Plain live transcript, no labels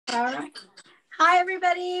All right. Hi,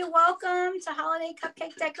 everybody. Welcome to Holiday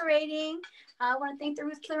Cupcake Decorating. I want to thank the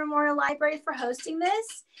Ruth Keeler Memorial Library for hosting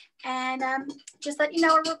this. And just let you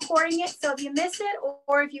know we're recording it. So if you miss it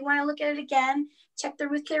or if you want to look at it again, check the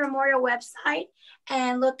Ruth Keeler Memorial website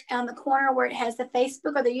and look on the corner where it has the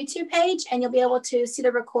Facebook or the YouTube page, and you'll be able to see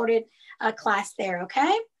the recorded class there,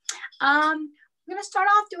 okay? I'm going to start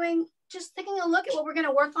off taking a look at what we're going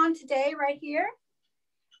to work on today right here.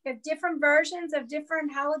 We have different versions of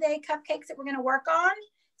different holiday cupcakes that we're going to work on.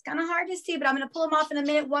 It's kind of hard to see, but I'm going to pull them off in a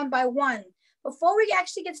minute one by one. Before we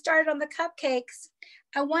actually get started on the cupcakes,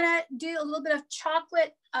 I want to do a little bit of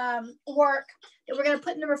chocolate work that we're going to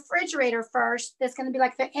put in the refrigerator first. That's going to be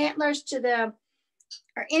like the antlers to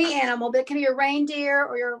or any animal, but it can be a reindeer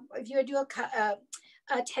or if you would do a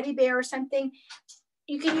teddy bear or something.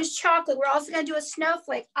 You can use chocolate. We're also going to do a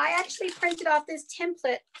snowflake. I actually printed off this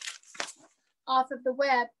template off of the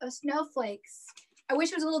web of snowflakes. I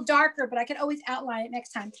wish it was a little darker, but I could always outline it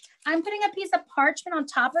next time. I'm putting a piece of parchment on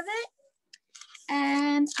top of it,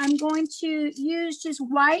 and I'm going to use just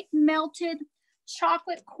white melted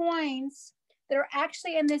chocolate coins that are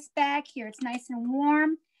actually in this bag here. It's nice and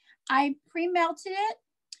warm. I pre-melted it.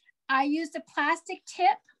 I used a plastic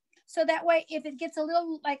tip, so that way if it gets a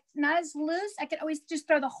little not as loose, I could always just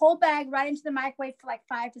throw the whole bag right into the microwave for like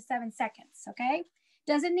 5 to 7 seconds, okay?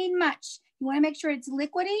 Doesn't need much. You want to make sure it's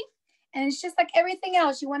liquidy, and it's just like everything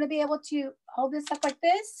else. You want to be able to hold this up like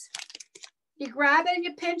this. You grab it and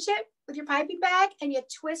you pinch it with your piping bag and you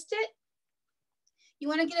twist it. You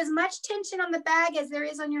want to get as much tension on the bag as there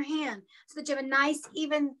is on your hand so that you have a nice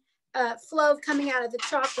even flow coming out of the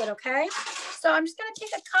chocolate, okay? So I'm just going to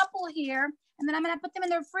take a couple here, and then I'm going to put them in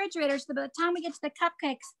the refrigerator so that by the time we get to the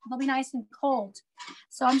cupcakes, they'll be nice and cold.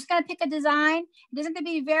 So I'm just going to pick a design. It doesn't have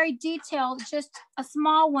to be very detailed, just a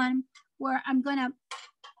small one where I'm going to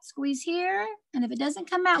squeeze here. And if it doesn't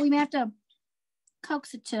come out, we may have to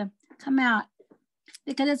coax it to come out.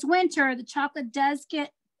 Because it's winter, the chocolate does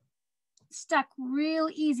get stuck real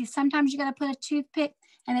easy. Sometimes you got to put a toothpick,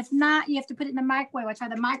 and if not, you have to put it in the microwave. I try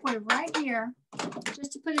the microwave right here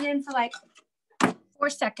just to put it in for like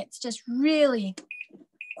 4 seconds, just really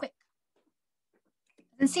quick.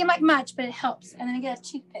 Doesn't seem like much, but it helps. And then I get a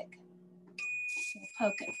toothpick.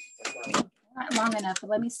 Poke it. Not long enough,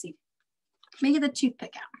 but let me see. Let me get the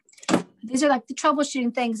toothpick out. These are like the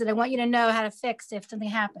troubleshooting things that I want you to know how to fix if something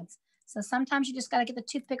happens. So sometimes you just got to get the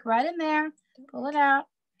toothpick right in there, pull it out.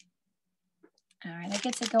 All right, that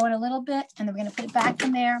gets it going a little bit, and then we're going to put it back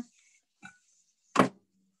in there. 8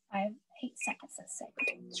 seconds, let's say.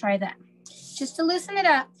 Try that. Just to loosen it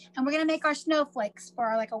up, and we're going to make our snowflakes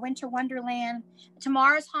for like a winter wonderland.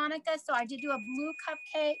 Tomorrow's Hanukkah, so I did do a blue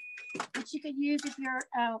cupcake, which you could use if you're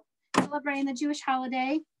celebrating the Jewish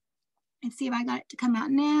holiday. Let's see if I got it to come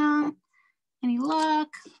out now. Any luck?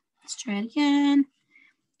 Let's try it again.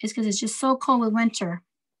 It's because it's just so cold with winter.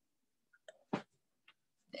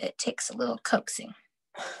 It takes a little coaxing.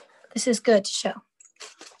 This is good to show.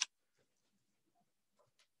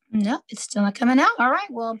 No, it's still not coming out. All right,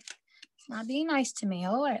 well, it's not being nice to me.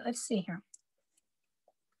 All right, let's see here.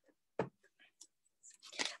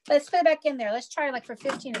 Let's put it back in there. Let's try it like for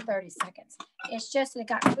 15 or 30 seconds. It's just that it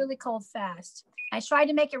got really cold fast. I tried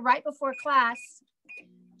to make it right before class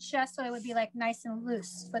just so it would be like nice and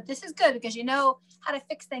loose. But this is good because you know how to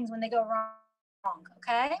fix things when they go wrong,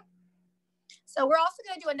 okay? So we're also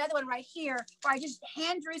going to do another one right here where I just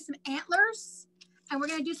hand drew some antlers, and we're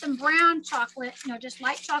going to do some brown chocolate, just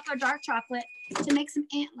light chocolate or dark chocolate to make some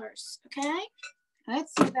antlers, okay?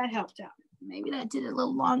 Let's see if that helped out. Maybe that did it a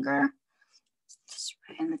little longer. Just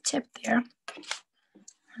right in the tip there.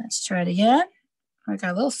 Let's try it again. I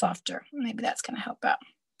got a little softer. Maybe that's going to help out.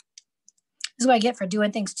 This is what I get for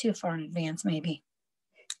doing things too far in advance, maybe.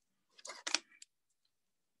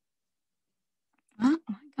 Oh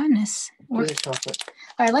my goodness. Do the chocolate.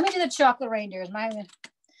 All right, let me do the chocolate reindeers.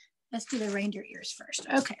 Let's do the reindeer ears first.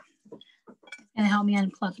 Okay. It's going to help me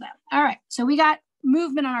unplug that. All right, so we got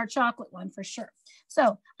movement on our chocolate one for sure.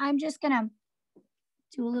 So I'm just going to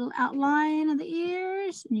do a little outline of the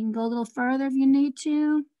ears. And you can go a little further if you need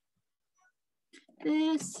to.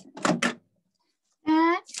 This,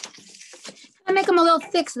 that. I make them a little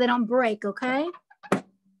thick so they don't break, okay?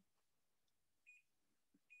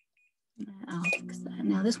 I'll fix that.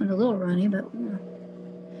 Now this one's a little runny, but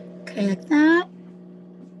okay, like that.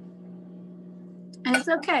 And it's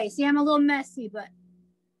okay. See, I'm a little messy, but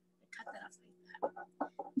cut that off like that.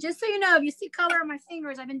 Just so you know, if you see color on my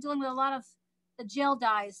fingers, I've been dealing with a lot of the gel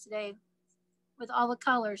dyes today with all the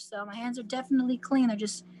colors. So my hands are definitely clean. They're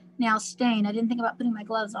just now stained. I didn't think about putting my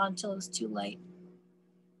gloves on until it was too late.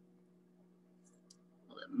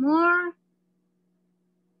 A little bit more.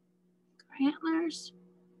 antlers.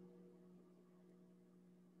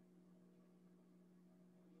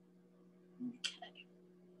 Okay.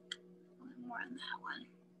 A little more on that one.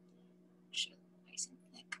 Nice and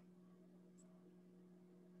thick.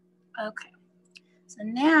 Okay. So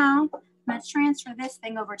now I'm going to transfer this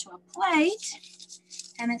thing over to a plate,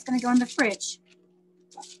 and it's going to go in the fridge.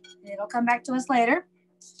 It'll come back to us later.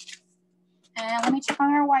 And let me check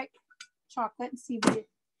on our white chocolate and see if we get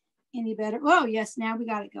any better. Oh, yes, now we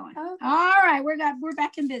got it going. Oh. All right, we're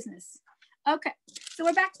back in business. Okay, so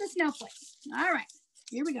we're back to the snowflake. All right,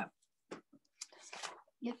 here we go.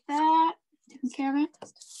 Get that. Taking care of it.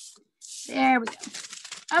 There we go.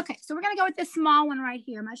 Okay, so we're going to go with this small one right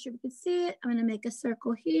here. I'm not sure if you can see it. I'm going to make a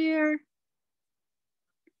circle here.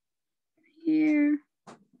 Here.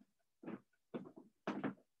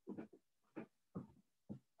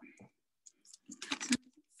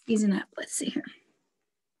 Season up. Let's see here.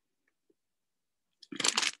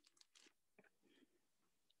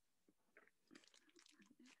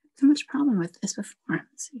 So much problem with this before.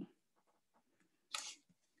 Let's see.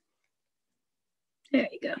 There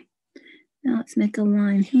you go. Now let's make a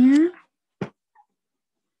line here.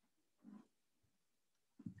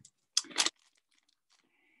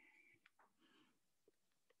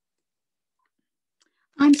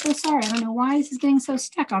 I'm so sorry. I don't know why this is getting so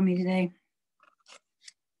stuck on me today.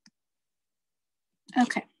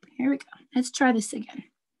 Okay, here we go. Let's try this again.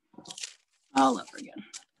 All over again.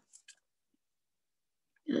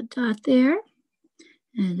 Get a dot there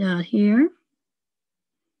and a dot here.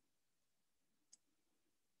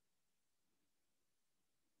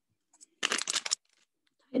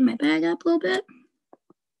 Tighten my bag up a little bit.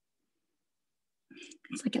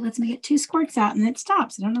 It's like it lets me get 2 squirts out and it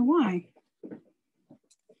stops. I don't know why.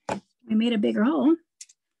 I made a bigger hole.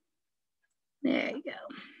 There you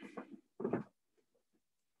go.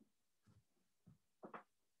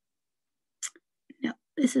 No,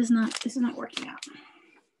 this is not working out.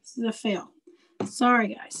 This is a fail.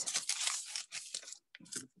 Sorry, guys.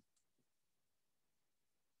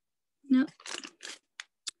 Nope.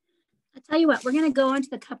 I'll tell you what, we're going to go into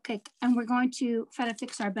the cupcake and we're going to try to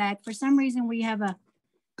fix our bag. For some reason, we have a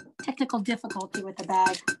technical difficulty with the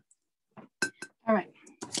bag. All right.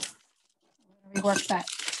 Rework that.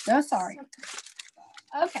 So sorry.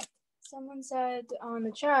 Okay. Someone said on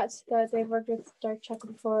the chat that they've worked with dark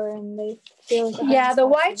chocolate before and they feel like yeah, the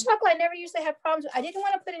white chocolate I never usually have problems with. I didn't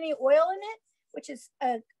want to put any oil in it, which is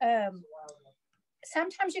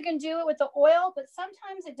sometimes you can do it with the oil, but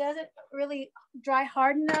sometimes it doesn't really dry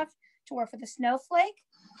hard enough to work for the snowflake.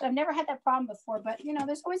 But I've never had that problem before. But you know,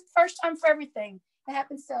 there's always first time for everything. It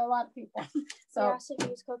happens to a lot of people. So I also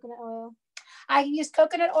use coconut oil. I use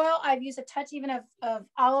coconut oil. I've used a touch even of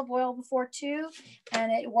olive oil before too,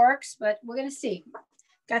 and it works, but we're going to see.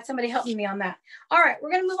 Got somebody helping me on that. All right,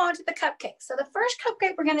 we're going to move on to the cupcake. So the first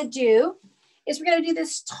cupcake we're going to do is we're going to do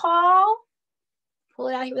this tall, pull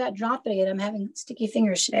it out here without dropping it. I'm having sticky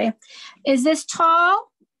fingers today. Is this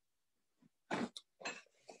tall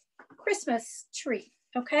Christmas tree,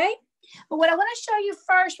 okay? But what I want to show you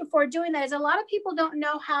first before doing that is a lot of people don't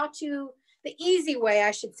know how to, the easy way, I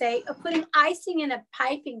should say, of putting icing in a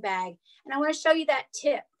piping bag. And I want to show you that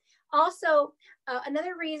tip. Also,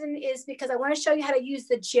 another reason is because I want to show you how to use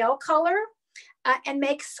the gel color and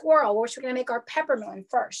make swirl, which we're going to make our peppermint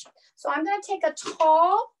first. So I'm going to take a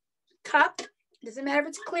tall cup. Doesn't matter if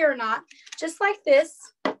it's clear or not. Just like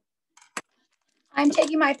this. I'm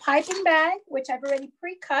taking my piping bag, which I've already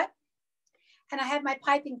pre-cut. And I have my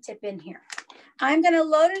piping tip in here. I'm going to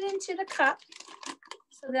load it into the cup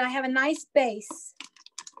so that I have a nice base.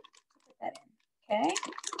 Put that in, okay?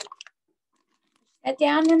 That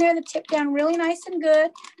down in there, the tip down really nice and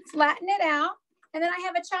good. Flatten it out. And then I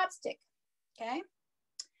have a chopstick, okay?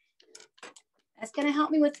 That's going to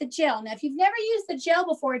help me with the gel. Now, if you've never used the gel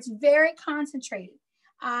before, it's very concentrated.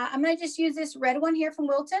 I'm going to just use this red one here from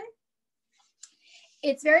Wilton.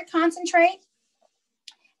 It's very concentrate.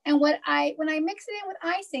 And when I mix it in with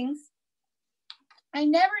icings, I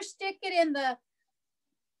never stick it in the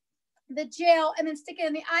gel and then stick it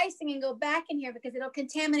in the icing and go back in here because it'll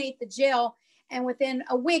contaminate the gel. And within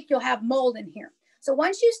a week, you'll have mold in here. So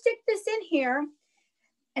once you stick this in here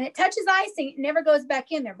and it touches icing, it never goes back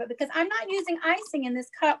in there. But because I'm not using icing in this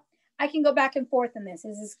cup, I can go back and forth in this.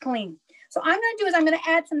 This is clean. So I'm going to do is I'm going to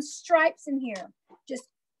add some stripes in here. Just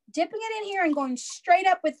dipping it in here and going straight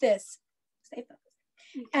up with this. Stay focused.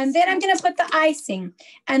 And then I'm going to put the icing.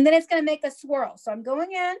 And then it's going to make a swirl. So I'm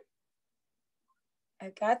going in. I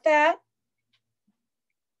got that.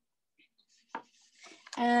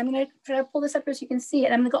 And I'm going to try to pull this up so you can see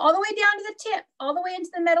it. I'm going to go all the way down to the tip, all the way into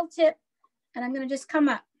the metal tip. And I'm going to just come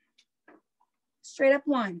up. Straight up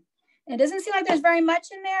line. And it doesn't seem like there's very much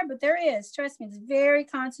in there, but there is. Trust me, it's very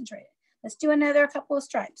concentrated. Let's do another couple of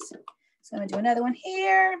stripes. So I'm gonna do another one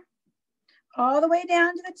here, all the way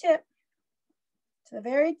down to the tip, to the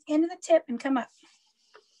very end of the tip and come up.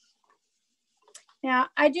 Now,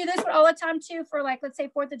 I do this all the time too for like, let's say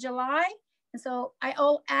 4th of July. And so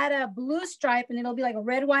I'll add a blue stripe and it'll be like a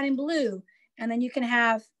red, white, and blue. And then you can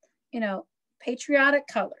have, you know, patriotic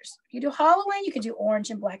colors. You do Halloween, you could do orange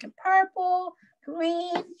and black and purple,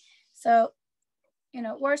 green. So, you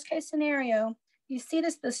know, worst case scenario, you see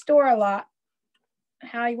this at the store a lot.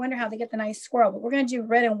 How you wonder how they get the nice swirl, but we're going to do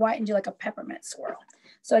red and white and do like a peppermint swirl.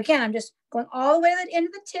 So again, I'm just going all the way to the end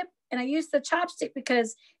of the tip, and I use the chopstick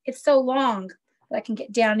because it's so long that I can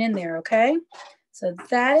get down in there, okay? So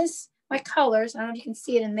that is my colors. I don't know if you can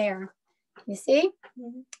see it in there. You see?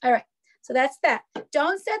 Mm-hmm. All right, so that's that.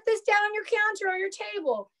 Don't set this down on your counter or your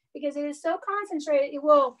table because it is so concentrated, it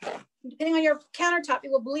will, depending on your countertop,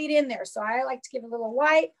 it will bleed in there. So I like to give a little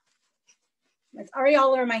white. It's already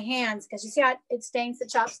all over my hands because you see how it stains the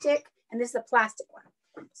chopstick, and this is a plastic one.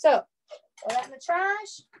 So throw that in the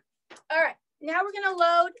trash. All right, now we're gonna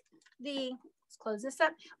load let's close this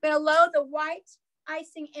up. We're gonna load the white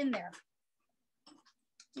icing in there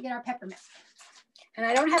to get our peppermint. And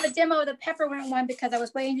I don't have a demo of the peppermint one because I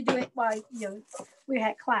was waiting to do it while we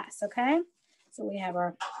had class, okay? So we have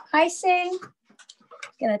our icing.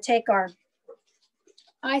 Gonna take our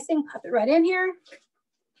icing, pop it right in here.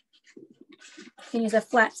 You can use a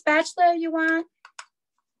flat spatula if you want.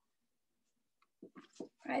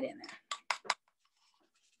 Right in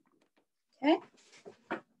there. Okay.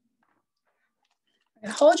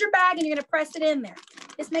 Hold your bag and you're gonna press it in there.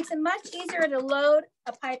 This makes it much easier to load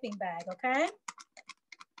a piping bag, okay?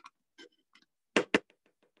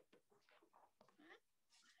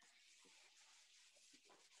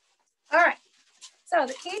 All right, so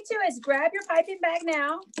the key to is grab your piping bag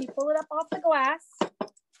now. You pull it up off the glass.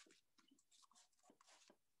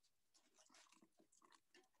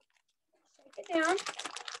 Shake it down.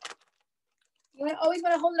 You always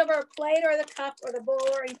want to hold it over a plate or the cup or the bowl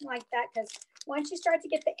or anything like that, because once you start to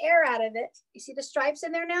get the air out of it, you see the stripes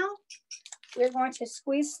in there now? We're going to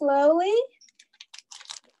squeeze slowly,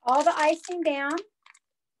 all the icing down.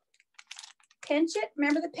 Pinch it.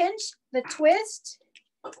 Remember the pinch, the twist.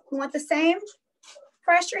 You want the same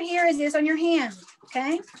pressure here as is on your hand,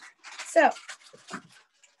 okay? So,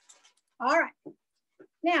 all right.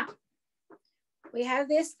 Now, we have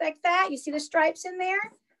this like that. You see the stripes in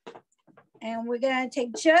there? And we're gonna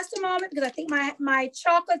take just a moment because I think my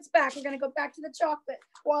chocolate's back. We're gonna go back to the chocolate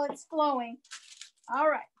while it's flowing. All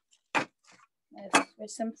right. Let's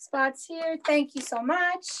switch some spots here. Thank you so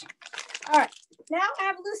much. All right, now I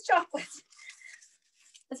have loose chocolates.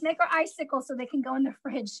 Let's make our icicles so they can go in the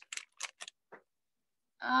fridge.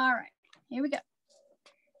 All right, here we go.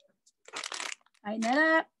 Tighten it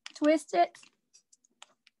up, twist it.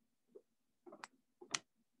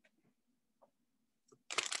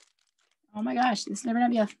 Oh my gosh, this is never gonna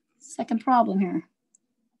be a second problem here.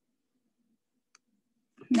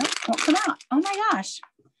 Nope, won't come out. Oh my gosh.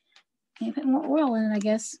 Can you put more oil in it, I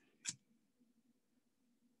guess?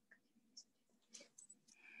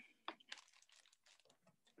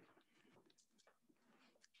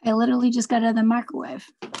 I literally just got it out of the microwave.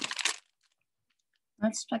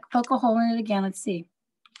 Let's like poke a hole in it again. Let's see.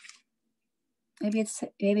 Maybe it's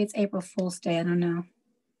April Fool's Day. I don't know.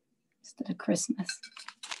 Instead of Christmas.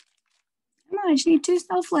 Come on, I just need 2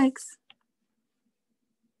 snowflakes.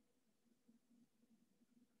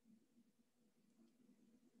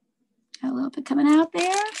 Got a little bit coming out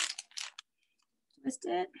there. Twist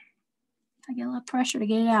it. I get a little pressure to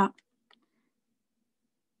get it out.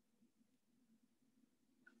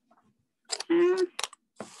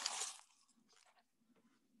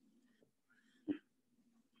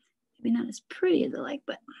 Maybe not as pretty as I like,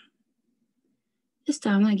 but this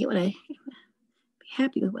time I'm gonna get be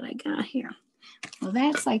happy with what I got here. Well,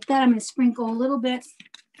 that's like that. I'm gonna sprinkle a little bit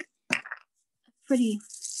of pretty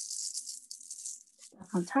stuff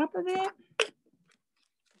on top of it.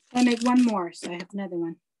 I make one more, so I have another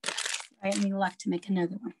one. I have any luck to make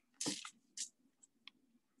another one.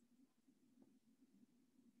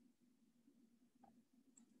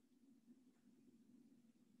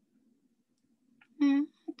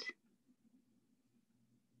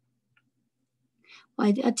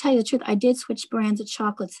 Well, I'll tell you the truth, I did switch brands of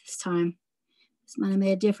chocolates this time. This might have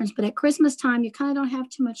made a difference, but at Christmas time, you kind of don't have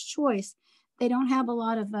too much choice. They don't have a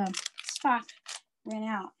lot of stock ran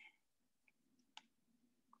out.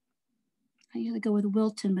 I usually go with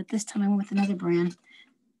Wilton, but this time I went with another brand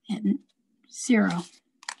at 0.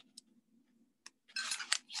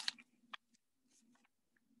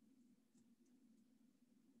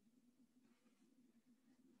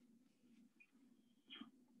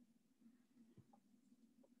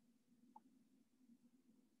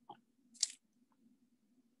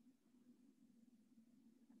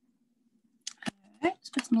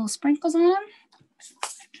 Put some little sprinkles on them.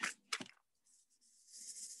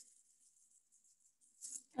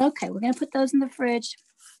 Okay, we're gonna put those in the fridge.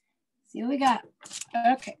 See what we got.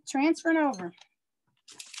 Okay, transferring over.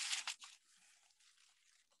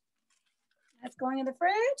 That's going in the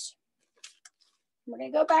fridge. We're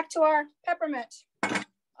gonna go back to our peppermint.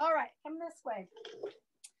 All right, come this way.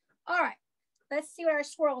 All right, let's see what our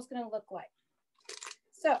swirl is gonna look like.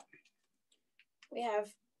 So we have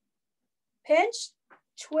pinch,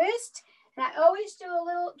 twist, and I always do a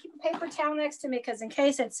little, keep a paper towel next to me because in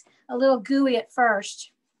case it's a little gooey at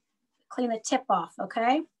first, clean the tip off,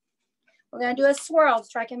 okay? We're gonna do a swirl to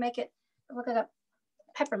try to make it look like a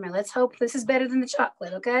peppermint. Let's hope this is better than the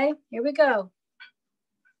chocolate, okay? Here we go.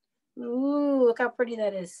 Ooh, look how pretty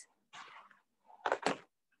that is.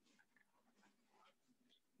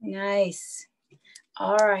 Nice.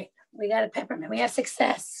 All right, we got a peppermint. We have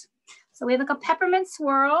success. So we have like a peppermint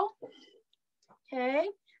swirl. Okay,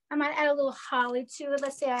 I might add a little holly to it.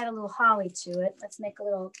 Let's say I add a little holly to it. Let's make a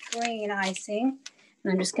little green icing.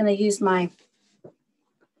 And I'm just gonna use my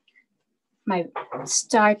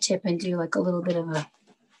star tip and do like a little bit of a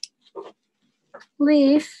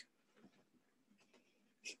leaf.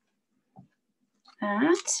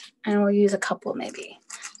 That, and we'll use a couple, maybe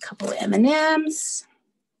a couple of M&Ms.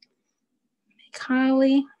 Make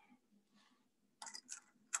holly.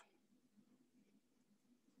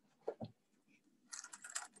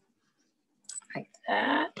 Like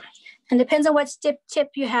that. And depends on what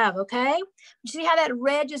tip you have, okay? You see how that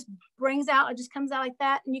red just brings out, it just comes out like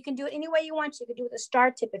that? And you can do it any way you want to. You can do it with a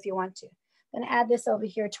star tip if you want to. I'm gonna add this over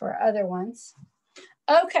here to our other ones.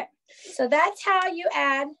 Okay, so that's how you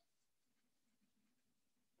add,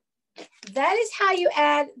 that is how you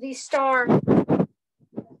add the star tip,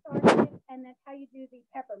 and that's how you do the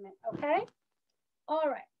peppermint, okay? All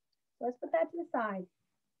right, so let's put that to the side.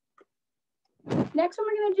 Next one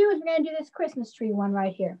we're gonna do is we're gonna do this Christmas tree one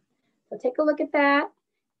right here. So take a look at that.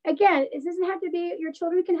 Again, it doesn't have to be, your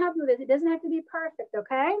children can help you with this. It doesn't have to be perfect,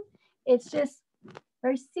 okay? It's just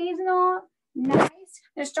very seasonal, nice.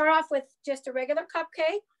 I'm gonna start off with just a regular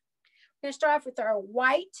cupcake. We're gonna start off with our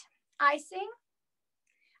white icing.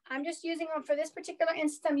 I'm just using them for this particular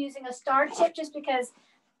instance. I'm using a star tip just because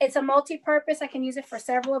it's a multi-purpose. I can use it for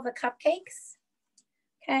several of the cupcakes,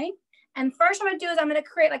 okay? And first what I'm gonna do is I'm gonna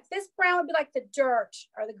create, like this brown would be like the dirt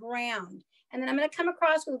or the ground. And then I'm gonna come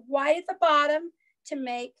across with white at the bottom to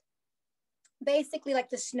make basically like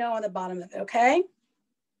the snow on the bottom of it, okay?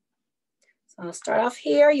 So I'll start off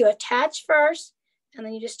here. You attach first, and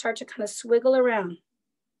then you just start to kind of swiggle around.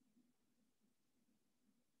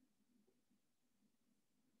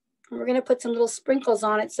 And we're gonna put some little sprinkles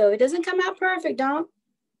on it. So if it doesn't come out perfect, don't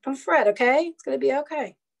fret, okay? It's gonna be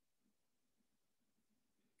okay.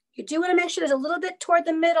 You do wanna make sure there's a little bit toward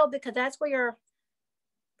the middle because that's where your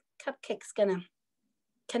cupcake's gonna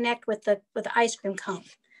connect with the ice cream cone,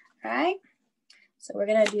 all right? So we're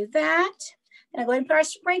gonna do that. And I'll go ahead and put our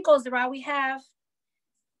sprinkles while we have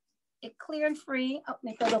it clear and free. Oh,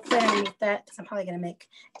 make a little clear underneath that because I'm probably gonna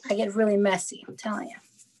I get really messy, I'm telling you.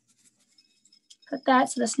 Put that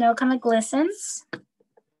so the snow kind of glistens.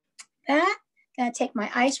 That, gonna take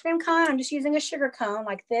my ice cream cone. I'm just using a sugar cone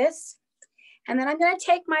like this. And then I'm gonna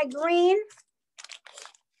take my green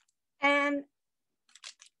and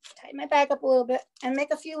tighten my bag up a little bit and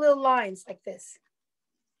make a few little lines like this.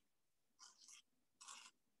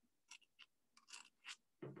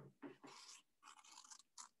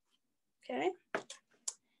 Okay.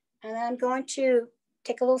 And then I'm going to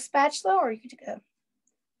take a little spatula, or you can take a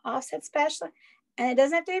offset spatula. And it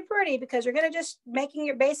doesn't have to be pretty because you're gonna just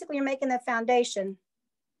basically you're making the foundation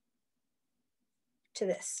to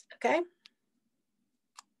this, okay?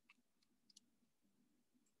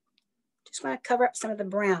 Just wanna cover up some of the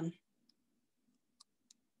brown.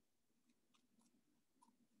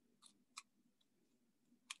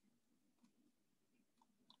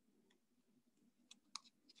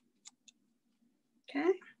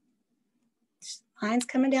 Okay, lines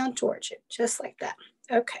coming down towards you, just like that.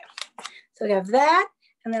 Okay, so we have that,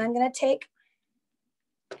 and then I'm gonna take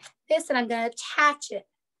this and I'm gonna attach it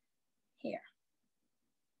here.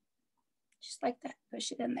 Just like that,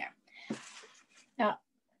 push it in there. Now,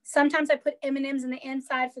 sometimes I put M&Ms in the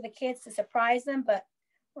inside for the kids to surprise them, but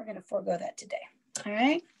we're gonna forego that today, all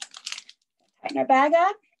right? Tighten our bag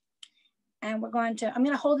up, and I'm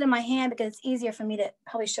gonna hold it in my hand because it's easier for me to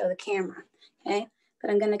probably show the camera, okay? But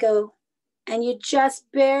I'm gonna go, and you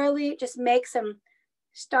just barely just make some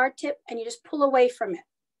star tip and you just pull away from it.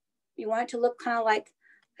 You want it to look kind of like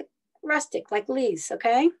rustic, like leaves,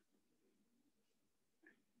 okay?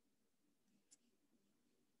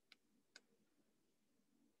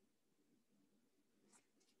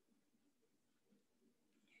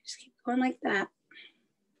 going like that.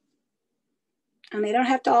 And they don't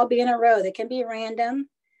have to all be in a row. They can be random.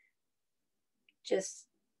 Just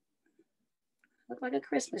look like a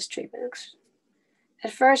Christmas tree. But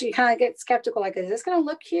at first, you kind of get skeptical, like, is this going to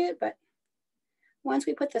look cute? But once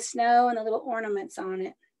we put the snow and the little ornaments on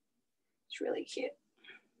it, it's really cute.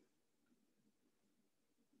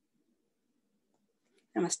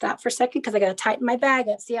 I'm going to stop for a second because I got to tighten my bag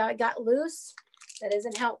up. See how it got loose? That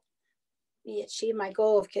doesn't help me achieve my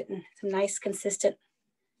goal of getting some nice, consistent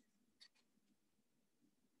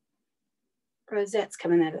rosettes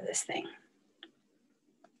coming out of this thing.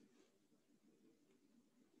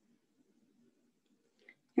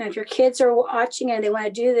 You know, if your kids are watching and they want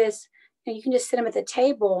to do this, you can just sit them at the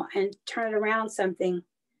table and turn it around something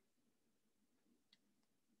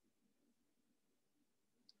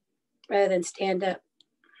rather than stand up.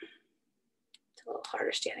 It's a little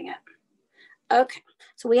harder standing up. Okay,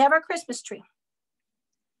 so we have our Christmas tree.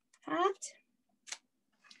 Now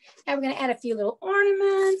we're going to add a few little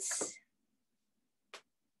ornaments.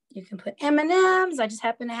 You can put M&Ms. I just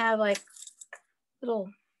happen to have like little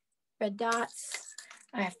red dots.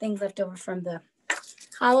 I have things left over from the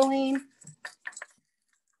Halloween.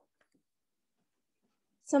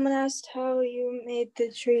 Someone asked how you made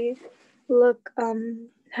the tree look,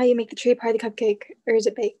 how you make the tree part of the cupcake, or is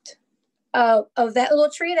it baked? That little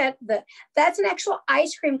tree, that's an actual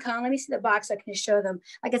ice cream cone. Let me see the box so I can just show them.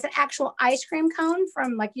 Like it's an actual ice cream cone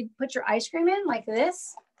from like you put your ice cream in like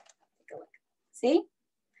this. Take a look. See?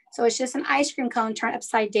 So it's just an ice cream cone turned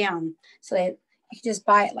upside down. So you can just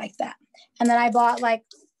buy it like that. And then I bought like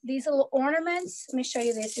these little ornaments. Let me show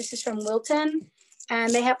you this. This is from Wilton.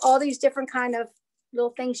 And they have all these different kind of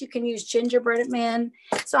little things you can use, gingerbread man.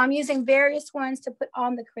 So I'm using various ones to put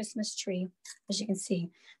on the Christmas tree, as you can see.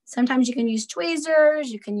 Sometimes you can use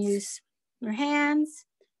tweezers, you can use your hands,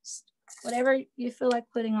 whatever you feel like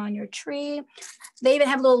putting on your tree. They even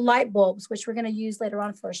have little light bulbs, which we're going to use later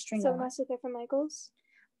on for a string. So must they're from Michael's?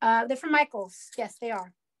 They're from Michael's. Yes, they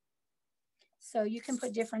are. So you can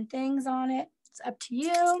put different things on it. It's up to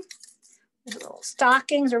you. These little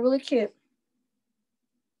stockings are really cute.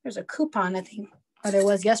 There's a coupon, I think, or there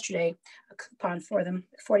was yesterday, a coupon for them,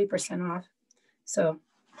 40% off. So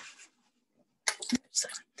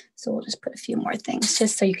we'll just put a few more things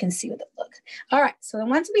just so you can see what it looks. All right, so then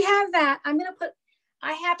once we have that,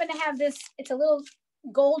 I happen to have this, it's a little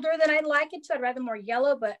golder than I'd like it to. I'd rather more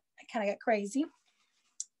yellow, but I kind of got crazy.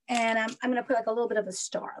 And I'm going to put like a little bit of a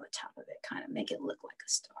star on the top of it, kind of make it look like a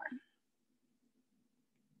star.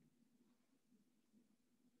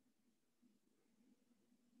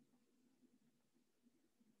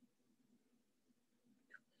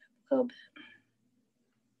 A little bit.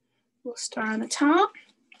 Little star on the top.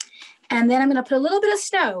 And then I'm going to put a little bit of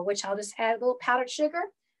snow, which I'll just add a little powdered sugar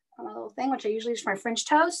on a little thing, which I usually use for my French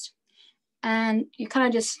toast. And you kind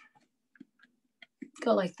of just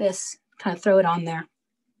go like this, kind of throw it on there.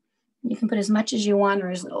 You can put as much as you want or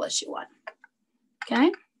as little as you want.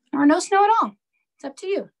 Okay? Or no snow at all. It's up to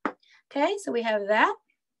you. Okay, so we have that.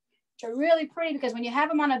 They're really pretty because when you have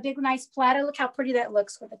them on a big, nice platter, look how pretty that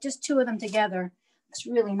looks with just two of them together. It's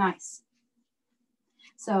really nice.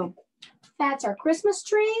 So that's our Christmas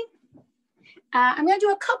tree. I'm going to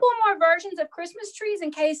do a couple more versions of Christmas trees in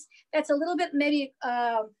case that's a little bit maybe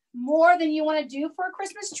more than you want to do for a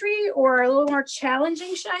Christmas tree or a little more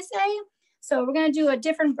challenging, should I say. So we're going to do a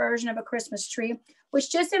different version of a Christmas tree,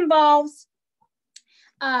 which just involves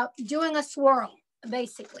doing a swirl,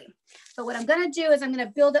 basically. But what I'm going to do is I'm going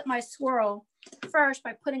to build up my swirl first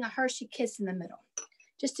by putting a Hershey Kiss in the middle,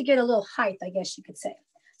 just to get a little height, I guess you could say.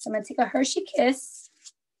 So I'm going to take a Hershey Kiss,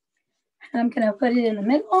 and I'm going to put it in the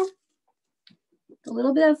middle. A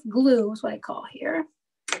little bit of glue is what I call here,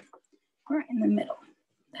 right in the middle.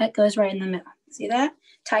 That goes right in the middle. See that?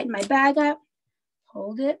 Tighten my bag up,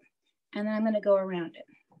 hold it, and then I'm going to go around it.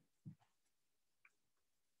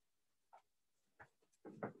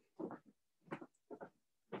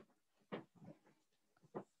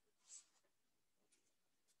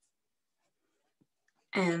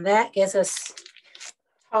 And that gives us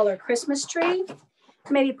a taller Christmas tree.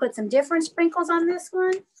 Maybe put some different sprinkles on this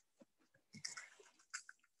one.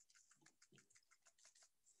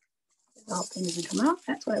 The whole thing doesn't come out.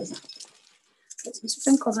 That's what I was. Put some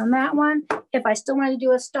sprinkles on that one. If I still wanted to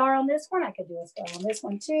do a star on this one, I could do a star on this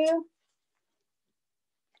one too.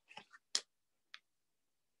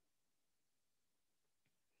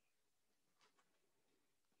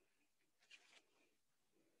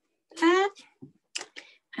 That.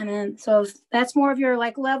 And then, so that's more of your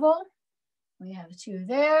like level. We have two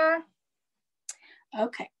there.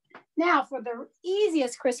 Okay. Now for the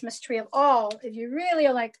easiest Christmas tree of all, if you really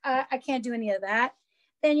are like, I can't do any of that,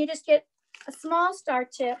 then you just get a small star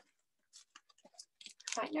tip,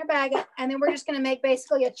 tighten your bag up, and then we're just going to make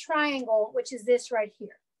basically a triangle, which is this right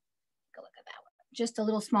here. Go look at that one. Just a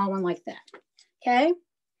little small one like that. Okay,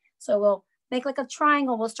 so we'll make like a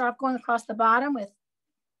triangle. We'll start going across the bottom with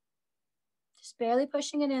just barely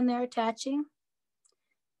pushing it in there, attaching.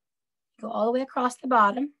 Go all the way across the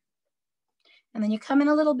bottom, and then you come in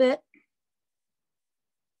a little bit.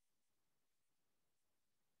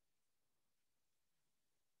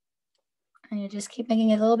 And you just keep making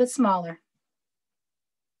it a little bit smaller.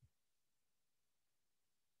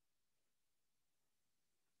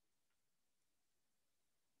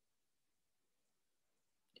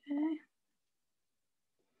 Okay.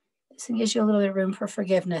 This gives you a little bit of room for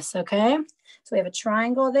forgiveness, okay? So we have a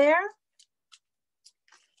triangle there.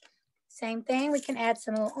 Same thing, we can add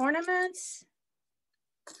some little ornaments.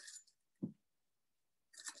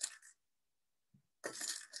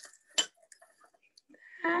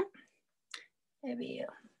 Maybe a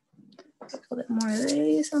little bit more of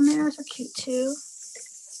these on there. Those are cute too.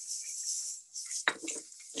 I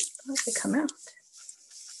hope they come out.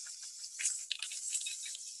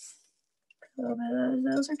 A little bit of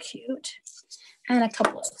those are cute. And a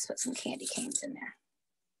couple of those, put some candy canes in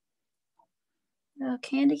there. A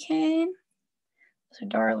candy cane. Those are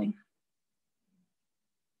darling.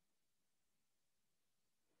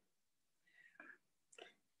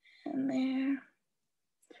 And there.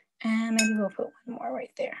 And maybe we'll put one more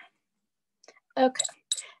right there. Okay.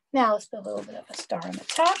 Now let's put a little bit of a star on the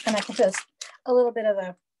top, and I can put a little bit of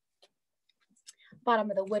a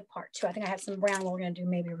bottom of the wood part too. I think I have some brown we're going to do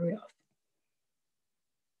maybe Rudolph.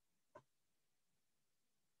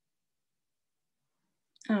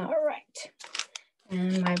 All right.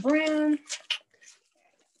 And my brown,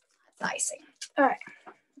 icing. All right.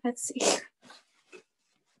 Let's see here.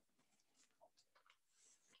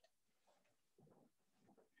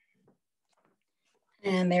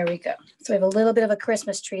 And there we go. So we have a little bit of a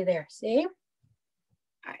Christmas tree there. See?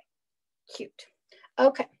 All right. Cute.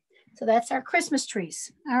 Okay. So that's our Christmas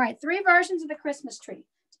trees. All right. 3 versions of the Christmas tree,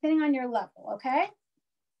 depending on your level. Okay.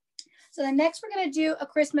 So then next we're going to do a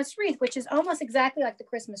Christmas wreath, which is almost exactly like the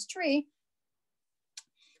Christmas tree,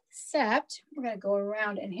 except we're going to go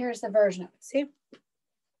around, and here's the version of it. See?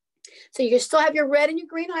 So you still have your red and your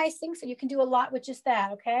green icing, so you can do a lot with just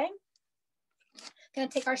that. Okay. Going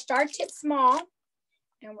to take our star tip small,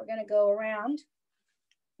 and we're going to go around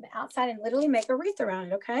the outside and literally make a wreath around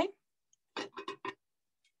it, okay?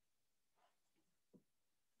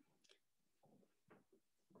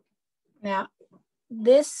 Now,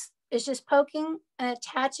 this is just poking and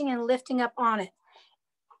attaching and lifting up on it.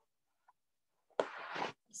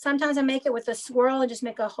 Sometimes I make it with a swirl and just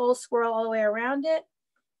make a whole swirl all the way around it,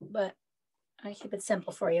 but I keep it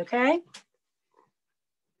simple for you, okay?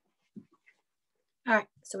 All right,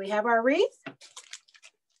 so we have our wreath.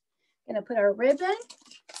 Gonna put our ribbon.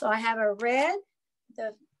 So I have a red,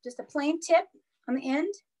 just a plain tip on the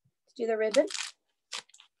end to do the ribbon.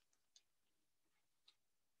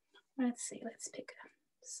 Let's see, let's pick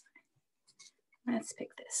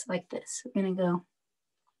this like this. We're gonna go.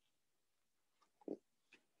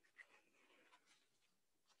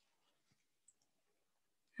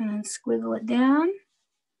 And then squiggle it down.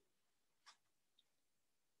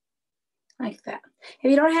 Like that. If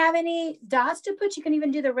you don't have any dots to put, you can even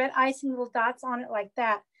do the red icing little dots on it like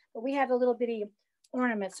that. But we have a little bitty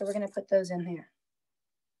ornaments, so we're going to put those in there.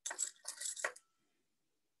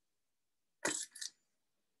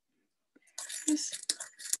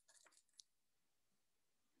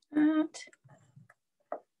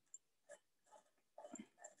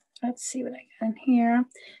 Let's see what I got in here.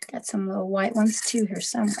 Got some little white ones too here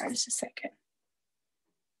somewhere. Just a second.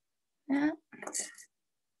 Yeah.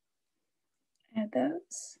 Add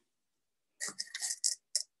those.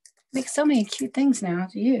 Make so many cute things now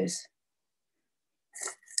to use.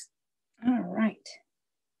 All right.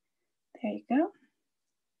 There you go.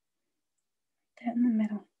 That in the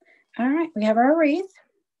middle. All right, we have our wreath.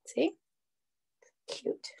 See?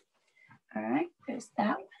 Cute. All right, there's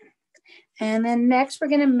that one. And then next we're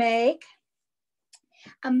gonna make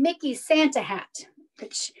a Mickey Santa hat,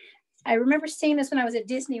 which I remember seeing this when I was at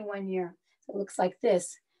Disney one year. It looks like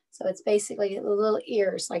this. So it's basically little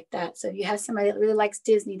ears like that. So if you have somebody that really likes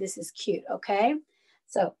Disney, this is cute, okay?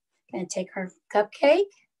 So I'm gonna take our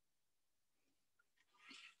cupcake.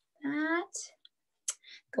 That.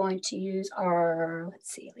 Going to use our,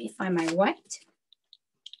 let's see, let me find my white.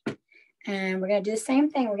 And we're gonna do the same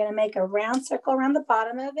thing. We're gonna make a round circle around the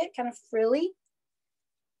bottom of it, kind of frilly.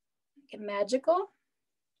 Make it magical.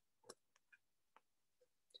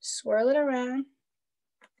 Just swirl it around.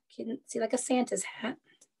 You can see like a Santa's hat.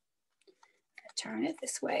 turn it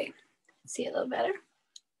this way. See it a little better.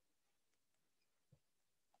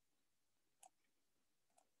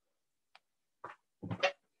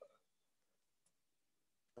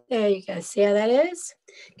 There you go. See how that is?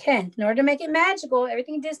 Okay, in order to make it magical,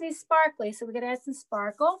 everything in Disney is sparkly. So we're going to add some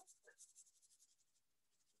sparkle.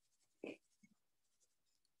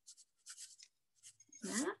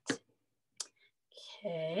 That.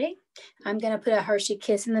 Okay, I'm going to put a Hershey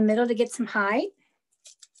Kiss in the middle to get some height.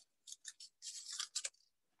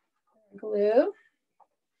 Glue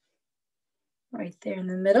right there in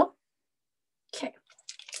the middle. Okay,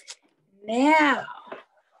 now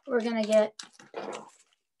we're going to get red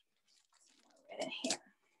in here.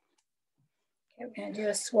 Okay, we're going to do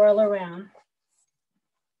a swirl around.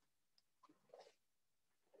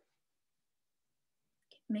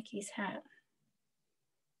 Get Mickey's hat.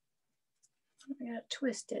 We got to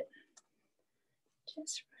twist it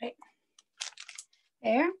just right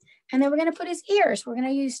there. And then we're going to put his ears. We're going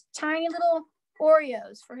to use tiny little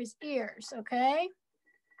Oreos for his ears, okay?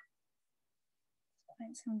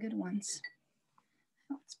 Find some good ones.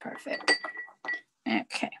 That's perfect.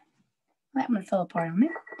 Okay. That one fell apart on me.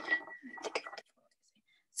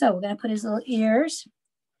 So we're going to put his little ears.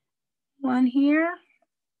 One here.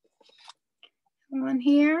 One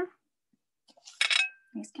here.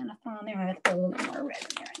 He's kind of falling there. I have to put a little bit more red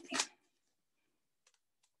in there, I think.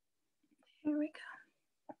 Here we go.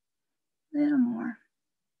 A little more.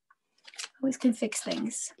 Always can fix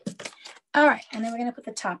things. All right, and then we're going to put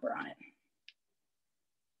the topper on it.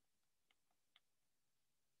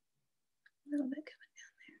 A little bit coming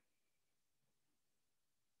down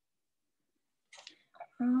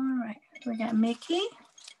there. All right, we got Mickey.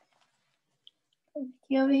 Put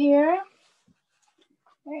Mickey over here.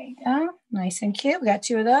 There you go. Nice and cute. We got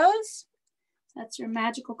two of those. That's your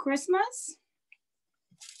magical Christmas.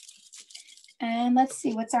 And let's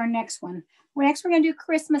see, what's our next one? Next, we're going to do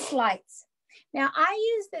Christmas lights. Now,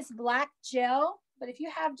 I use this black gel, but if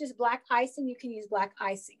you have just black icing, you can use black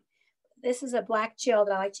icing. This is a black gel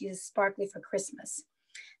that I like to use sparkly for Christmas.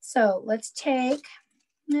 So let's take,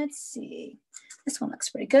 let's see. This one looks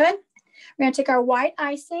pretty good. We're going to take our white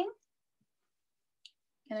icing.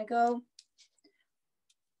 Going to go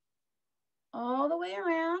all the way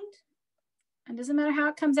around. It doesn't matter how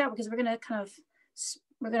it comes out because we're going to kind of,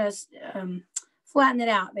 we're going to flatten it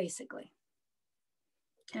out basically.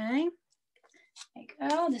 Okay. There you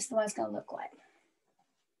go. This is what it's going to look like.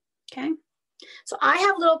 Okay. So I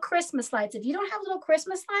have little Christmas lights. If you don't have little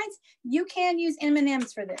Christmas lights, you can use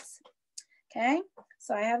M&Ms for this. Okay.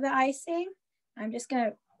 So I have the icing. I'm just going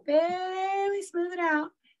to barely smooth it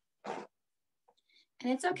out.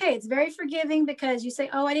 And it's okay. It's very forgiving because you say,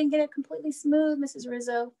 oh, I didn't get it completely smooth, Mrs.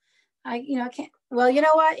 Rizzo. I can't. Well, you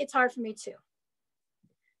know what? It's hard for me too.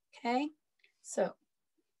 Okay. So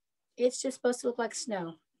it's just supposed to look like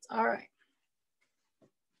snow. It's all right.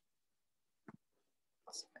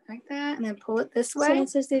 Like that, and then pull it this way. Someone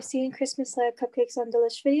says they've seen Christmas light cupcakes on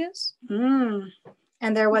Delish videos.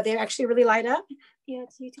 And they're what, they actually really light up? Yeah,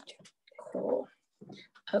 it's a YouTube channel. Cool.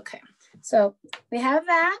 Okay, so we have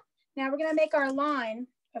that. Now we're gonna make our line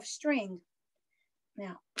of string.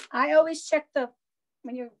 Now, I always check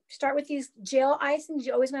when you start with these gel icings,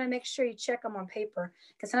 you always wanna make sure you check them on paper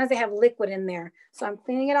because sometimes they have liquid in there. So I'm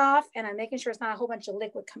cleaning it off and I'm making sure it's not a whole bunch of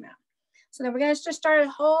liquid come out. So then we're gonna just start a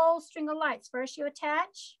whole string of lights. First you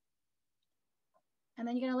attach, and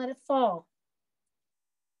then you're gonna let it fall.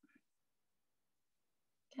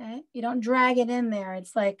 Okay, you don't drag it in there.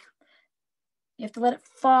 It's like, you have to let it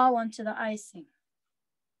fall onto the icing.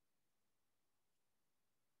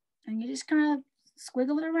 And you just kind of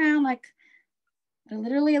squiggle it around like,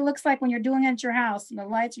 literally it looks like when you're doing it at your house and the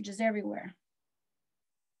lights are just everywhere.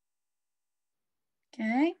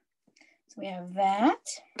 Okay, so we have that.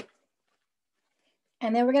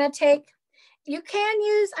 And then we're gonna take, you can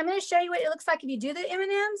use, I'm gonna show you what it looks like if you do the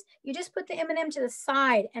M&Ms. You just put the M&M to the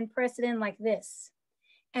side and press it in like this.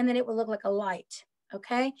 And then it will look like a light,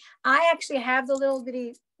 okay? I actually have the little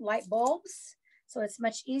bitty light bulbs, so it's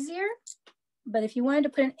much easier. But if you wanted to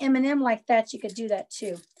put an M&M like that, you could do that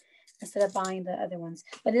too, instead of buying the other ones.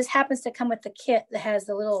 But this happens to come with the kit that has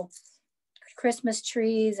the little Christmas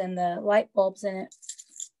trees and the light bulbs in it.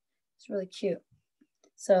 It's really cute.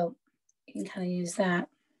 So you can kind of use that.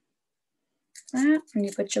 And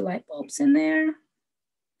you put your light bulbs in there.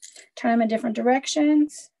 Turn them in different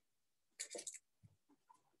directions.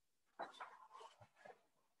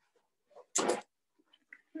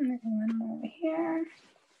 And then one more over here.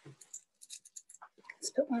 Let's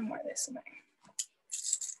put one more this way.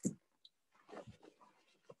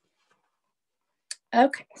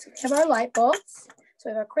 Okay, so we have our light bulbs. So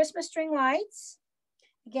we have our Christmas string lights.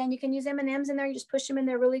 Again, you can use M&Ms in there. You just push them in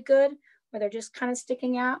there really good, where they're just kind of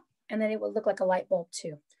sticking out, and then it will look like a light bulb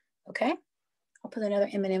too. Okay. I'll put another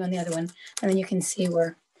M&M on the other one, and then you can see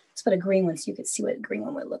where, let's put a green one so you could see what a green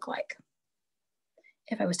one would look like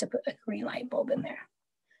if I was to put a green light bulb in there.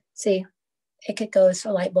 See, it could go as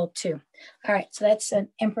a light bulb too. All right, so that's an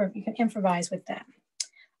you can improvise with that.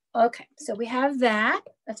 Okay, so we have that.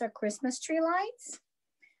 That's our Christmas tree lights.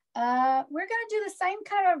 We're gonna do the same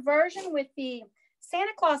kind of version with the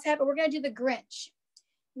Santa Claus hat, but we're gonna do the Grinch.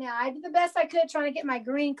 Now, I did the best I could trying to get my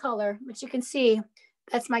green color, but you can see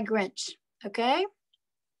that's my Grinch. Okay,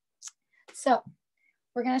 so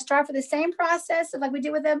we're going to start with the same process like we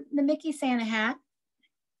did with the Mickey Santa hat.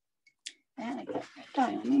 And I got a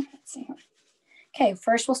die on me. Let's see. Okay,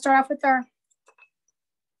 first we'll start off with our,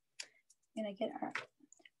 I'm going to get our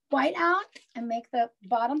white out and make the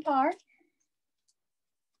bottom part.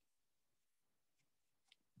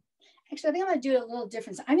 Actually, I think I'm going to do it a little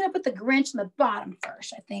different. So I'm going to put the Grinch in the bottom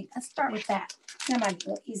first, I think. Let's start with that. That might be a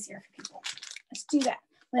little easier for people. Let's do that.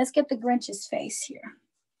 Let's get the Grinch's face here.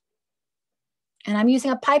 And I'm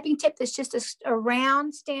using a piping tip that's just a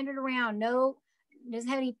round, standard round. No, it doesn't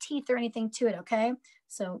have any teeth or anything to it, okay?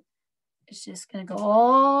 So it's just gonna go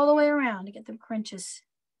all the way around to get the Grinch's.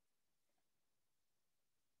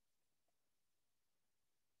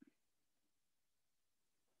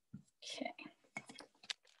 Okay.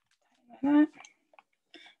 I'm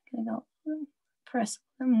gonna go press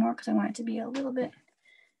a little more because I want it to be a little bit.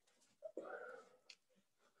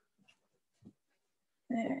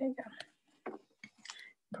 There you go.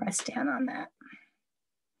 Press down on that.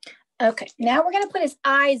 Okay, now we're gonna put his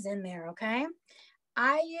eyes in there, okay?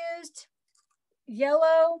 I used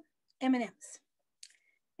yellow M&Ms.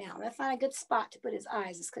 Now, let's find a good spot to put his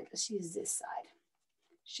eyes. Let's use this side.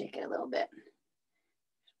 Shake it a little bit.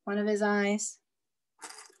 One of his eyes.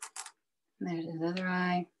 And there's his other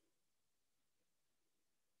eye.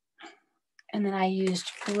 And then I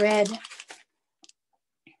used red.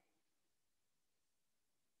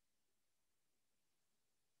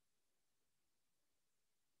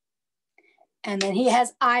 And then he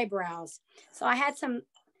has eyebrows. So I had some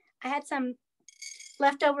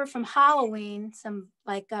left over from Halloween, some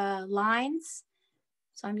like lines.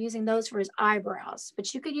 So I'm using those for his eyebrows,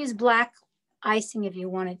 but you could use black icing if you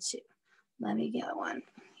wanted to. Let me get one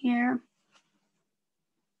here.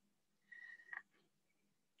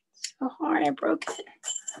 So hard, I broke it.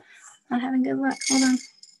 Not having good luck, hold on.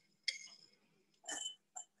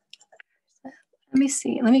 Let me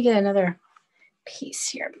see, let me get another piece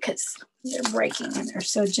here because they're breaking and they're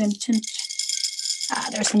so gentle.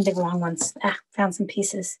 There's some big long ones. Found some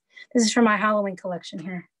pieces. This is from my Halloween collection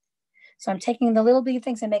here. So I'm taking the little bitty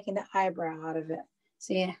things and making the eyebrow out of it.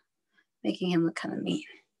 See, making him look kind of mean.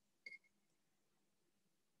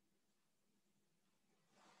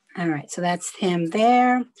 All right, so that's him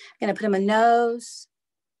there. I'm gonna put him a nose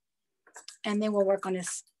and then we'll work on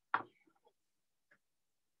his.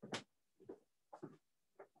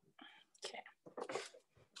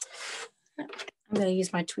 I'm going to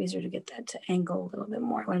use my tweezer to get that to angle a little bit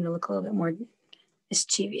more. I want him to look a little bit more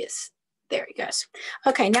mischievous. There he goes.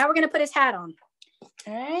 Okay, now we're going to put his hat on.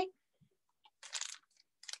 All right.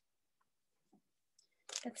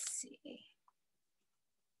 Let's see. I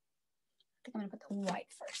think I'm going to put the white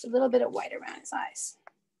first. A little bit of white around his eyes.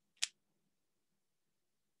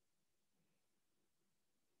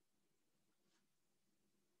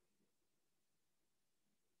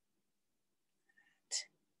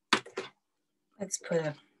 Let's put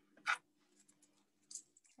a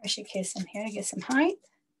Hershey kiss in here to get some height.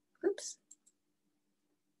 Oops.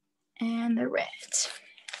 And the red.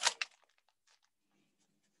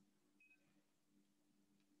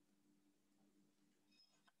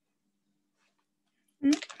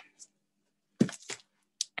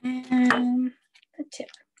 And the tip.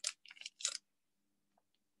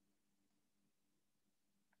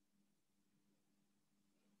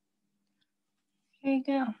 There you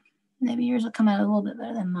go. Maybe yours will come out a little bit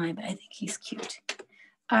better than mine, but I think he's cute.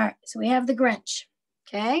 All right, so we have the Grinch,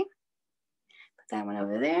 okay? Put that one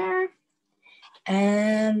over there.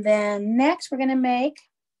 And then next we're gonna make,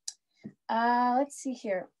 let's see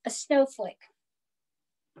here, a snowflake.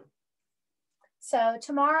 So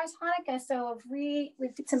tomorrow's Hanukkah, so if we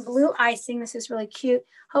did some blue icing. This is really cute.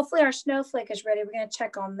 Hopefully our snowflake is ready. We're gonna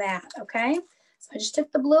check on that, okay? So I just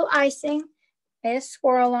took the blue icing, made a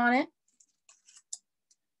swirl on it.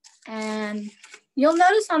 And you'll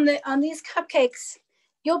notice on these cupcakes,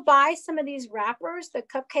 you'll buy some of these wrappers, the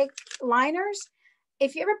cupcake liners.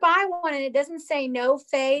 If you ever buy one and it doesn't say no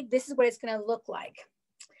fade, this is what it's going to look like.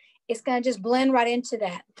 It's going to just blend right into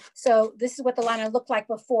that. So this is what the liner looked like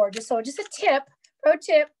before. Just a tip Pro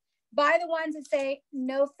tip, buy the ones that say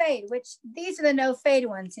no fade, which these are the no fade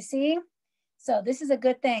ones, you see? So this is a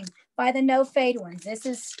good thing. Buy the no fade ones. This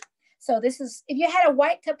is, if you had a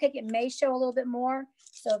white cupcake, it may show a little bit more.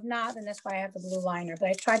 So if not, then that's why I have the blue liner. But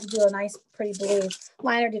I tried to do a nice, pretty blue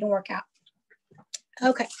liner. Didn't work out.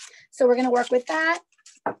 Okay, so we're going to work with that.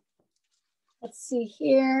 Let's see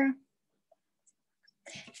here.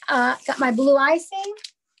 Got my blue icing.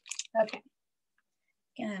 Okay.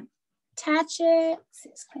 Gonna attach it. Let's see,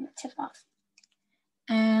 let's clean the tip off.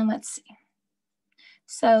 And let's see.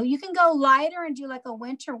 So you can go lighter and do like a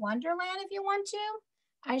winter wonderland if you want to.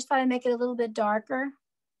 I just thought I'd make it a little bit darker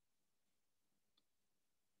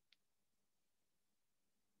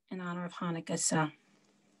in honor of Hanukkah. So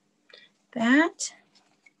that.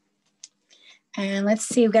 And let's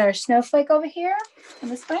see, we've got our snowflake over here on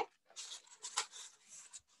this way.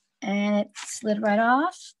 And it slid right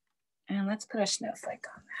off. And let's put a snowflake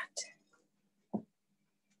on that.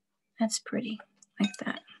 That's pretty, like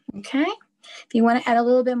that. Okay. If you want to add a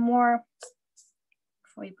little bit more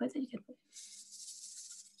before you put it, you can put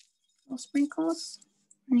little sprinkles.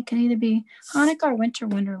 And it can either be Hanukkah or Winter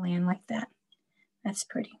Wonderland like that. That's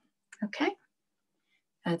pretty. Okay.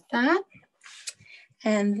 Got that.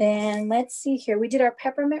 And then let's see here. We did our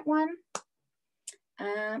peppermint one.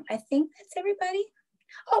 I think that's everybody.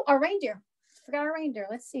 Oh, our reindeer. Forgot our reindeer.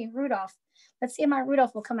 Let's see, Rudolph. Let's see if my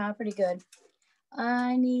Rudolph will come out pretty good.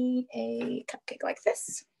 I need a cupcake like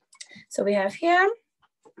this. So we have him.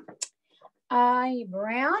 I need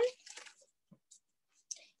brown.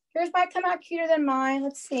 Yours might come out cuter than mine.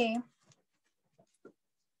 Let's see.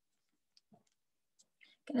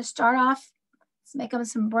 Gonna start off. Let's make up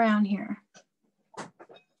some brown here.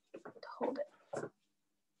 Hold it.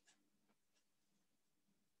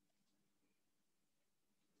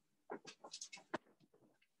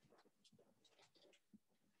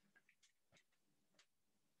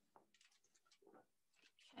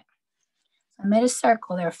 Okay. So I made a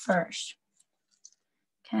circle there first.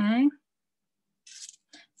 Okay.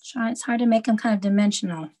 It's hard to make them kind of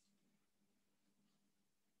dimensional.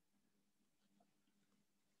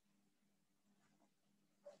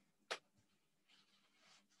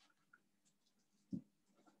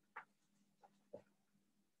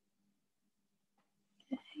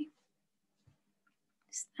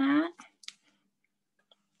 That.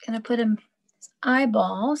 Gonna put him his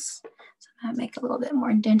eyeballs. So I'm gonna make a little bit more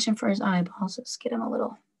indentation for his eyeballs. Let's get him a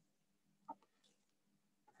little.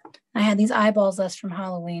 I had these eyeballs left from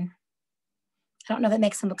Halloween. I don't know if that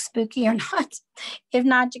makes them look spooky or not. If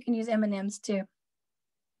not, you can use M&Ms too. Get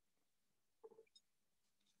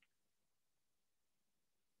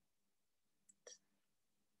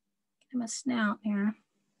him a snout here.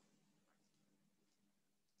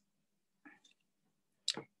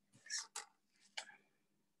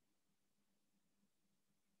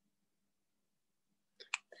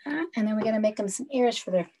 And then we're going to make them some ears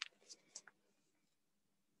for their.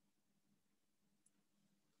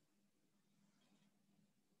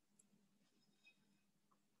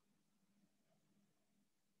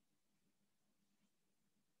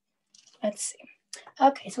 Let's see.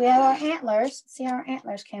 Okay, so we have our antlers. Let's see how our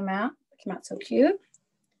antlers came out. They came out so cute.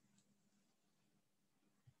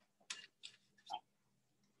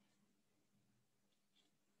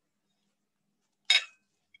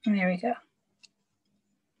 And there we go.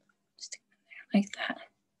 Stick them there like that.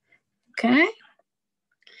 Okay.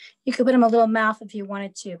 You could put him a little mouth if you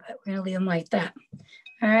wanted to, but we're gonna leave him like that.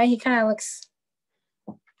 All right, he kind of looks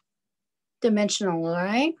dimensional, all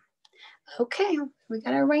right? Okay, we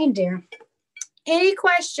got our reindeer. Any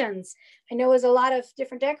questions? I know there's a lot of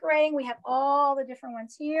different decorating. We have all the different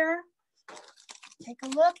ones here. Take a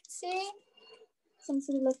look, see?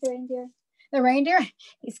 Somebody look at the reindeer. The reindeer,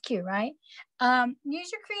 he's cute, right?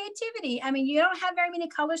 Use your creativity. I mean, you don't have very many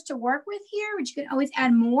colors to work with here, but you can always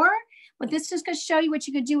add more. But this is just going to show you what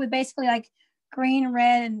you could do with basically like green,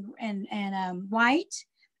 red, and white.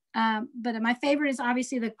 But my favorite is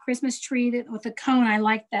obviously the Christmas tree with the cone. I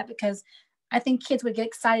like that because I think kids would get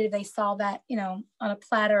excited if they saw that, you know, on a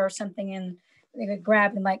platter or something, and they could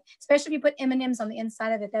grab and like, especially if you put M&Ms on the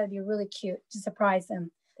inside of it, that would be really cute to surprise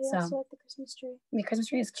them. They also like the Christmas tree. The Christmas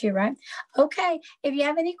tree is cute, right? Okay, if you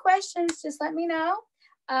have any questions, just let me know.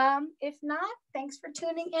 If not, thanks for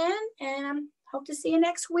tuning in, and hope to see you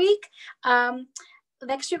next week.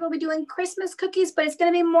 Next week we'll be doing Christmas cookies, but it's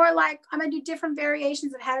going to be more like I'm going to do different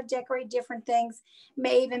variations of how to decorate different things.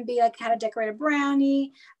 May even be like how to decorate a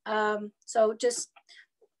brownie. So just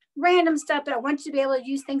random stuff, but I want you to be able to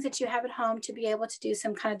use things that you have at home to be able to do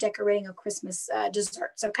some kind of decorating of Christmas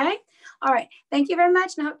desserts, okay? All right. Thank you very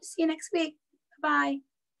much, and I hope to see you next week. Bye-bye.